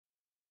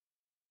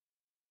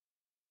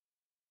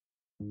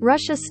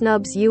Russia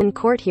snubs UN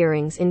court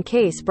hearings in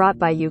case brought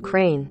by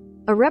Ukraine.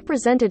 A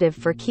representative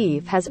for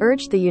Kyiv has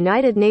urged the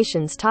United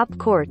Nations top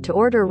court to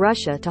order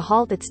Russia to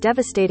halt its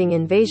devastating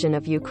invasion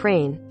of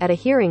Ukraine, at a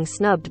hearing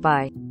snubbed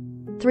by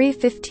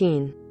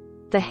 3:15.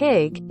 The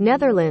Hague,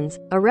 Netherlands.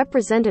 A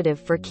representative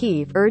for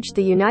Kyiv urged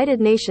the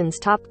United Nations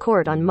top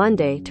court on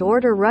Monday to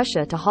order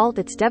Russia to halt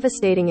its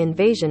devastating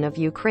invasion of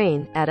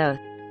Ukraine, at a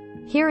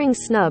hearing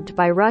snubbed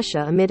by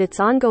Russia amid its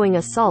ongoing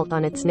assault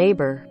on its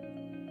neighbor.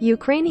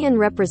 Ukrainian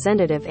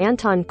Representative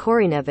Anton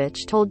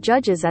Korinevich told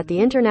judges at the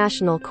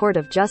International Court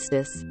of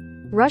Justice,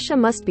 Russia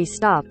must be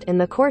stopped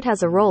and the court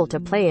has a role to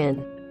play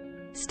in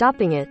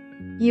stopping it.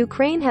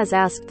 Ukraine has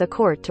asked the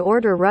court to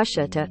order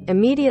Russia to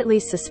immediately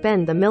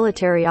suspend the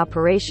military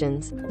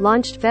operations,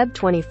 launched Feb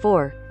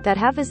 24, that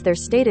have as their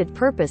stated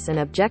purpose and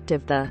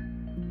objective the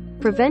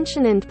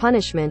prevention and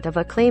punishment of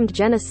a claimed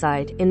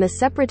genocide in the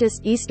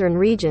separatist eastern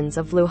regions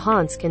of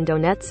Luhansk and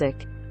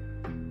Donetsk.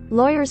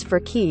 Lawyers for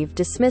Kyiv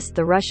dismissed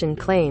the Russian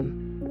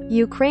claim.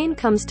 Ukraine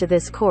comes to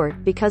this court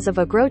because of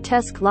a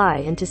grotesque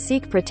lie and to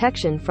seek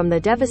protection from the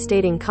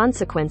devastating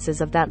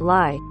consequences of that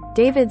lie,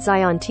 David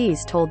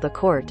Ziontes told the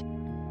court.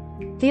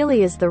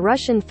 Theli is the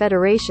Russian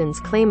Federation's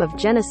claim of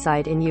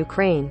genocide in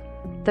Ukraine.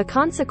 The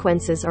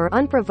consequences are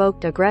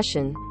unprovoked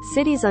aggression,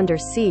 cities under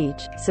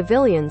siege,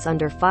 civilians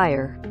under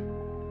fire,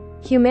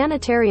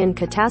 humanitarian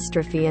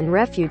catastrophe and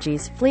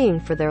refugees fleeing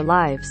for their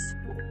lives.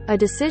 A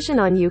decision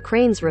on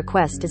Ukraine's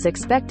request is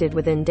expected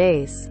within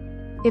days.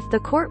 If the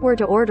court were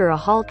to order a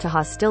halt to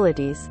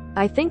hostilities,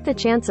 I think the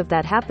chance of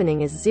that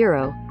happening is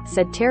zero,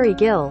 said Terry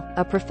Gill,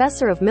 a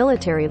professor of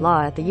military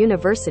law at the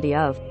University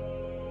of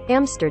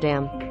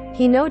Amsterdam.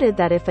 He noted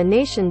that if a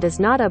nation does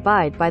not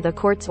abide by the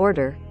court's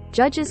order,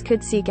 judges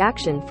could seek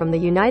action from the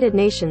United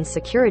Nations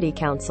Security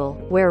Council,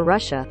 where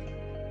Russia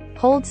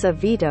holds a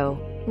veto.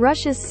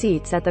 Russia's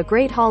seats at the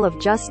Great Hall of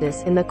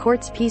Justice in the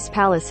court's Peace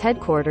Palace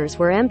headquarters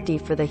were empty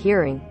for the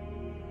hearing.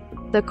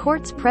 The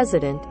court's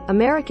president,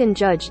 American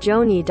Judge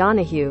Joan E.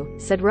 Donoghue,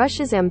 said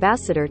Russia's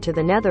ambassador to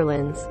the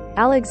Netherlands,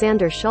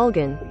 Alexander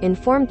Shulgin,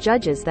 informed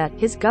judges that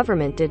his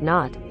government did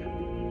not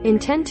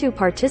intend to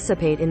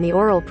participate in the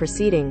oral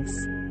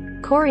proceedings.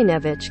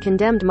 Korinevich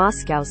condemned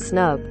Moscow's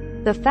snub.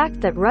 The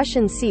fact that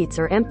Russian seats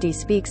are empty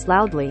speaks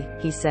loudly,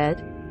 he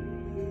said.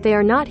 They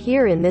are not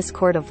here in this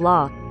court of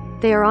law.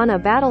 They are on a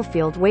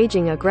battlefield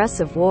waging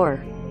aggressive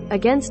war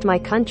against my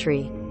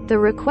country. The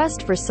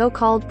request for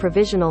so-called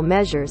provisional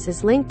measures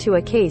is linked to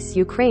a case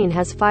Ukraine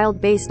has filed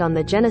based on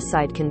the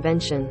Genocide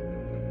Convention.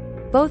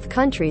 Both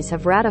countries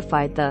have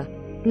ratified the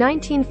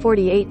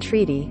 1948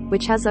 treaty,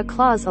 which has a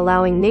clause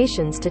allowing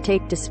nations to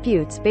take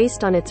disputes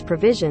based on its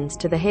provisions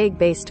to the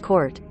Hague-based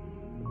court.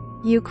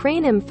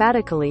 Ukraine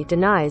emphatically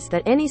denies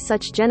that any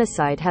such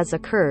genocide has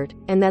occurred,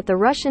 and that the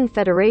Russian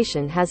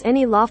Federation has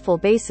any lawful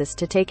basis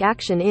to take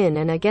action in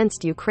and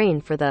against Ukraine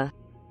for the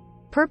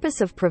purpose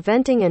of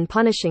preventing and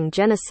punishing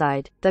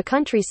genocide, the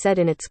country said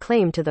in its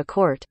claim to the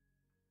court.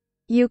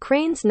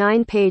 Ukraine's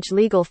 9-page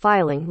legal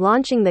filing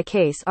launching the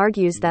case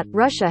argues that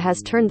Russia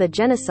has turned the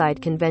Genocide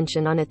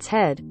Convention on its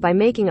head by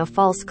making a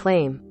false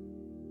claim.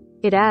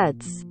 It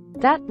adds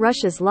that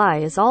Russia's lie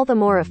is all the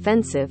more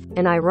offensive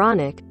and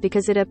ironic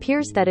because it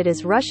appears that it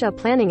is Russia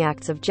planning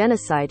acts of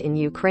genocide in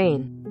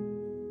Ukraine.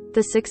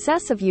 The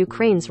success of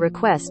Ukraine's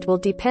request will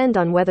depend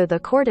on whether the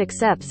court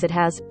accepts it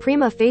has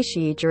prima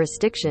facie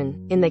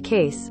jurisdiction in the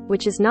case,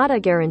 which is not a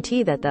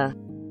guarantee that the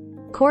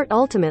court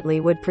ultimately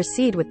would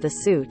proceed with the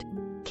suit.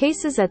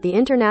 Cases at the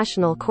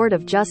International Court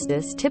of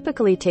Justice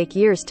typically take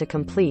years to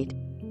complete.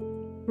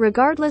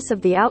 Regardless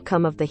of the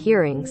outcome of the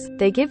hearings,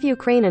 they give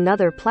Ukraine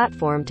another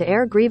platform to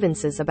air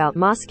grievances about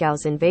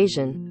Moscow's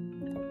invasion.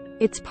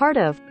 It's part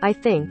of, I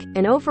think,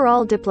 an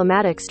overall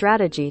diplomatic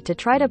strategy to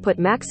try to put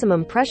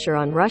maximum pressure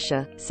on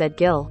Russia, said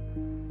Gill.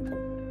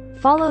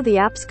 Follow the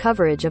app's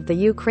coverage of the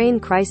Ukraine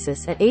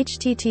crisis at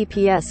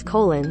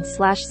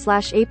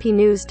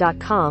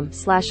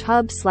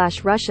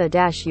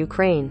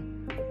https://apnews.com/hub/Russia-Ukraine.